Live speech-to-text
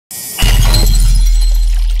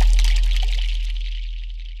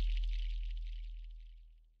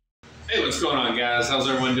what's going on, guys? How's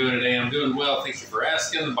everyone doing today? I'm doing well. Thank you for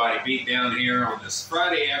asking. The Body Beat down here on this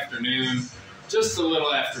Friday afternoon, just a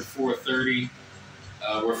little after 4:30.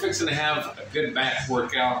 We're fixing to have a good back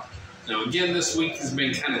workout. Now, again, this week has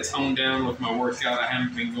been kind of toned down with my workout. I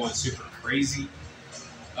haven't been going super crazy,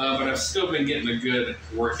 but I've still been getting a good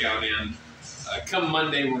workout in. Come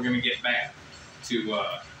Monday, we're going to get back to,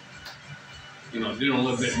 doing a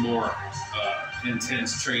little bit more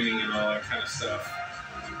intense training and all that kind of stuff.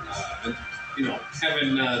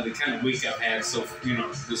 Having the kind of week I've had, so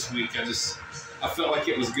this week I felt like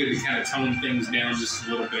it was good to kind of tone things down just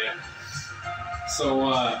a little bit.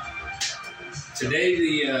 So today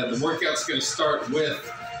the workout's going to start with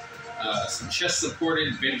some chest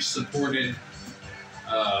supported, bench supported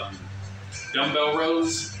dumbbell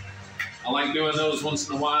rows. I like doing those once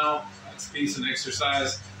in a while. It's a decent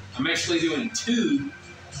exercise. I'm actually doing two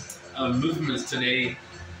movements today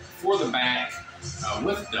for the back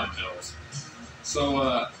with dumbbells.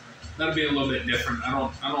 So that'll be a little bit different. I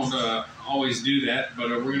don't always do that, but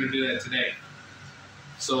we're going to do that today.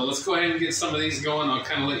 So let's go ahead and get some of these going. I'll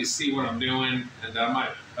kind of let you see what I'm doing, and I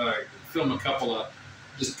might film a couple of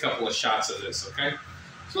shots of this. Okay.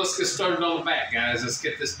 So let's get started on the back, guys. Let's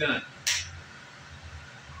get this done.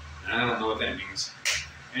 I don't know what that means.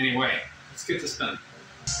 Anyway, let's get this done.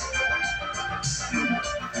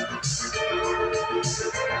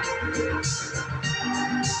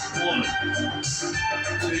 1,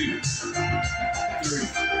 2, 3,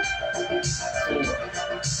 4,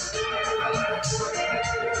 5,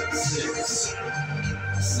 6,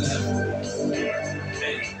 7,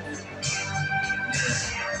 8, 9,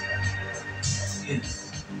 10,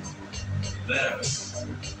 11,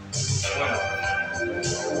 12.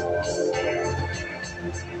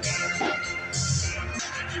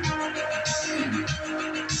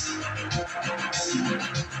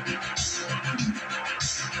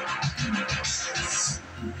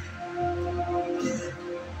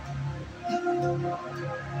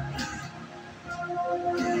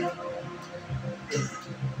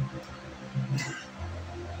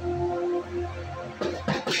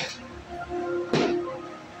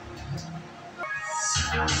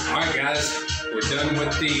 Alright guys, we're done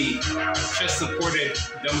with the chest supported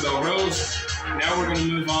dumbbell rows. Now we're going to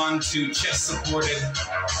move on to chest supported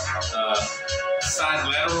side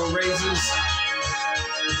lateral raises.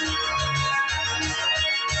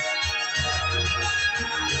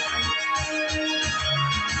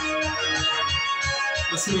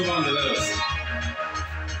 Let's move on to those.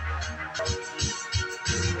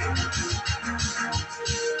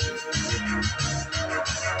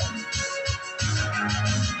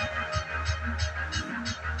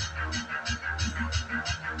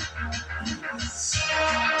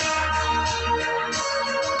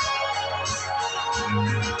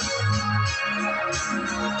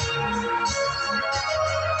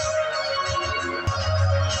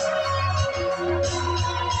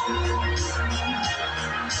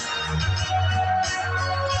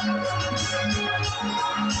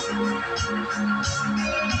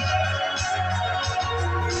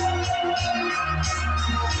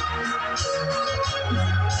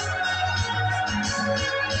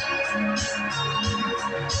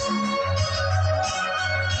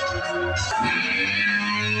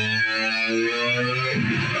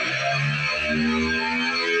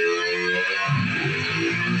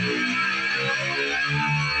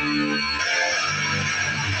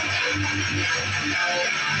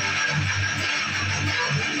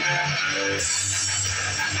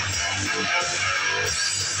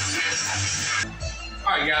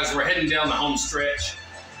 Alright guys, we're heading down the home stretch.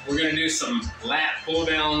 We're going to do some lat pull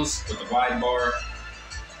downs with the wide bar.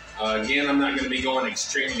 Again, I'm not going to be going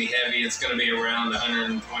extremely heavy. It's going to be around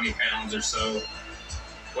 120 pounds or so.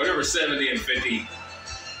 Whatever 70 and 50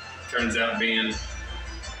 turns out being,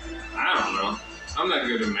 I don't know. I'm not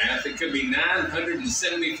good at math. It could be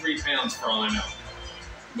 973 pounds for all I know.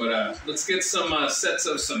 But let's get some sets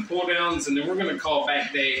of some pull downs, and then we're going to call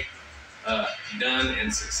back day done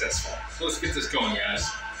and successful. So let's get this going, guys.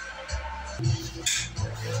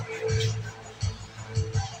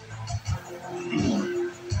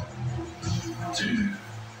 1, 2,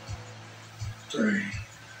 3,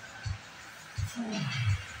 4,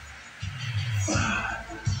 5,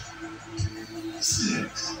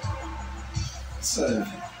 6, 7,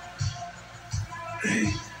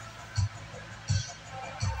 8,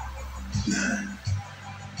 9,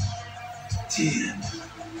 10.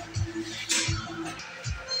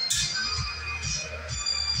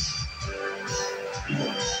 1,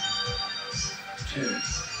 2,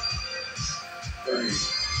 3,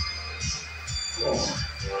 4, 5,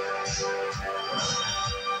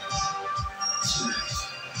 6,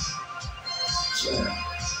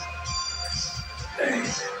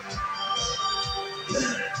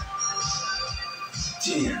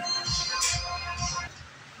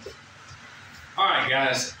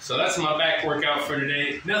 guys, so that's my back workout for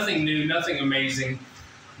today. Nothing new, nothing amazing.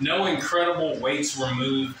 No incredible weights were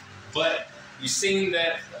moved, but you've seen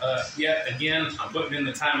that yet again, I'm putting in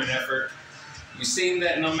the time and effort. You've seen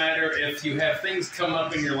that no matter if you have things come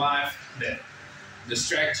up in your life that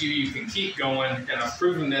distract you, you can keep going, and I've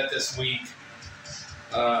proven that this week.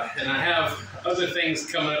 And I have other things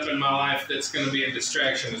coming up in my life that's going to be a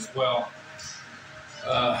distraction as well.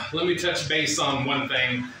 Let me touch base on one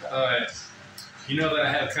thing. You know that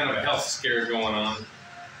I have kind of a health scare going on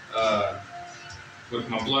with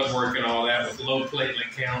my blood work and all that, with low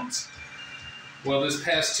platelet counts. Well, this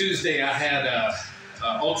past Tuesday I had a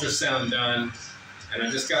ultrasound done, and I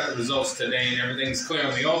just got the results today, and everything's clear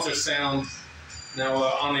on the ultrasound. Now,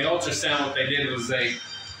 on the ultrasound, what they did was they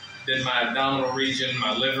did my abdominal region,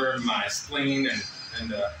 my liver, my spleen,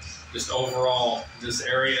 and just overall this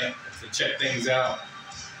area to check things out.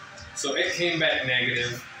 So it came back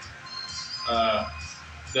negative.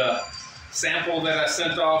 The sample that I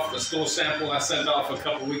sent off, the stool sample I sent off a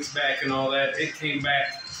couple weeks back and all that, it came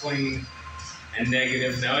back clean and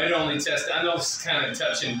negative. Now, it only tested, I know it's kind of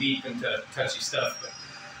touching deep into touchy stuff, but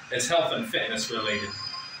it's health and fitness related.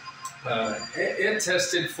 It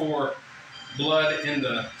tested for blood in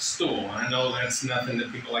the stool. I know that's nothing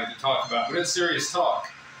that people like to talk about, but it's serious talk.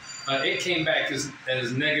 It came back as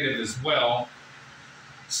negative as well.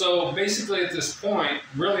 So basically at this point,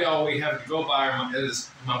 really all we have to go by is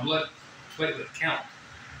my blood platelet count.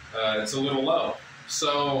 It's a little low.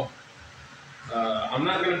 So I'm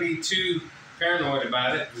not going to be too paranoid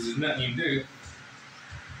about it, because there's nothing you do.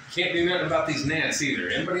 Can't do nothing about these gnats either.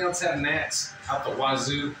 Anybody else have gnats out the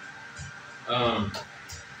wazoo?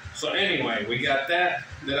 So anyway, we got that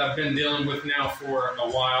I've been dealing with now for a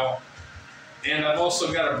while. And I've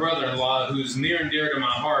also got a brother-in-law who's near and dear to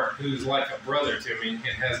my heart, who's like a brother to me, and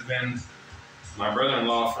has been my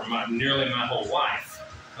brother-in-law for nearly my whole life,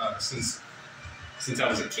 since I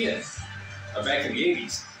was a kid, back in the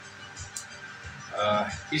 80s.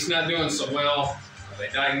 He's not doing so well. They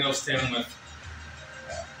diagnosed him with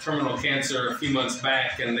terminal cancer a few months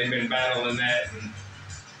back, and they've been battling that. And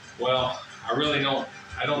well, I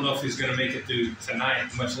don't know if he's going to make it through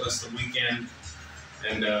tonight, much less the weekend.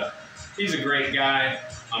 And he's a great guy,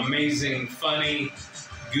 amazing, funny,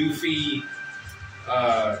 goofy,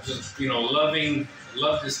 just, you know,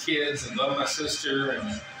 loved his kids and loved my sister,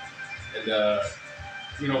 and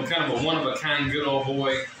you know, kind of a one-of-a-kind good old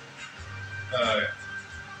boy,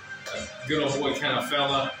 kind of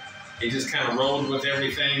fella. He just kind of rolled with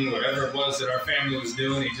everything, whatever it was that our family was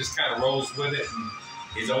doing, he just kind of rolls with it, and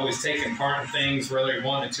he's always taking part in things, whether he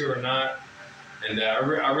wanted to or not. And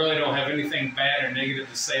I really don't have anything bad or negative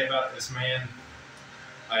to say about this man.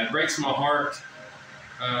 It breaks my heart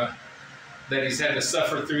that he's had to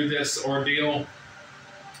suffer through this ordeal.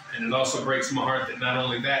 And it also breaks my heart that not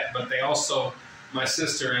only that, but they also, my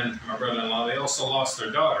sister and my brother-in-law, they also lost their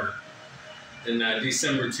daughter in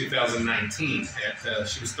December 2019.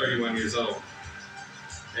 She was 31 years old.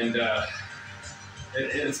 And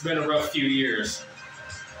it's been a rough few years.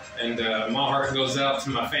 And my heart goes out to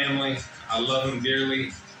my family. I love them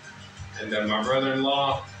dearly. And my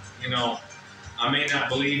brother-in-law, you know, I may not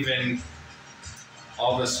believe in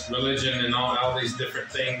all this religion and all these different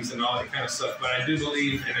things and all that kind of stuff, but I do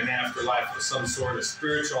believe in an afterlife of some sort, a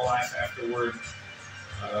spiritual life afterward.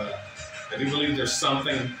 I do believe there's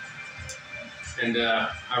something. And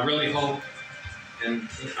I really hope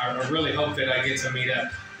that I get to meet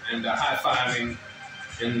up and high-five him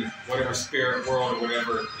in whatever spirit world or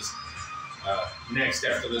whatever is next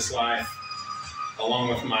after this life, along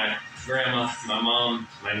with my grandma, my mom,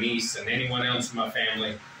 my niece, and anyone else in my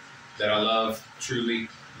family that I love truly.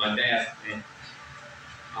 My dad,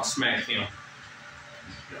 I'll smack him.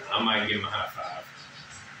 I might give him a high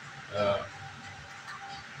five.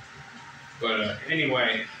 But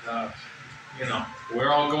anyway, you know, we're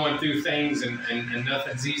all going through things, and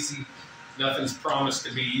nothing's easy. Nothing's promised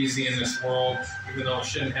to be easy in this world, even though it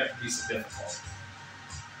shouldn't have to be so difficult.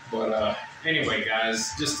 But anyway,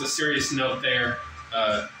 guys, just a serious note there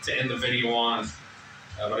to end the video on.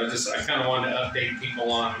 But I kind of wanted to update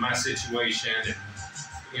people on my situation and,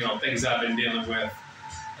 you know, things I've been dealing with.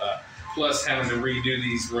 Plus having to redo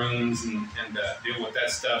these rooms and deal with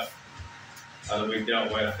that stuff that we've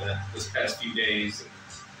dealt with this past few days.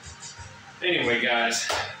 Anyway, guys,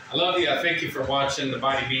 I love you. I thank you for watching the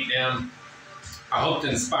Body Beatdown. I hope to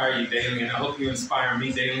inspire you daily, and I hope you inspire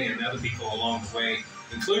me daily and other people along the way,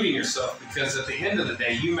 including yourself, because at the end of the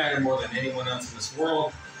day, you matter more than anyone else in this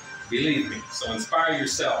world. Believe me. So inspire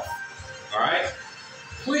yourself. All right?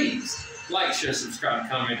 Please like, share, subscribe,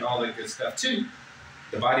 comment, all that good stuff too.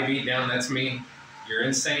 The Body Beatdown, that's me. Your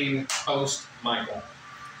insane host, Michael.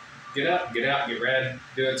 Get up, get out, get ready,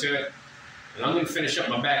 do it to it. And I'm going to finish up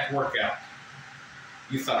my back workout.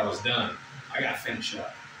 You thought I was done. I got to finish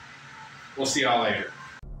up. We'll see y'all later.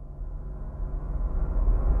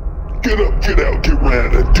 Get up, get out, get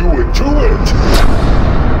ready, do it, do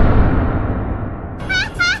it!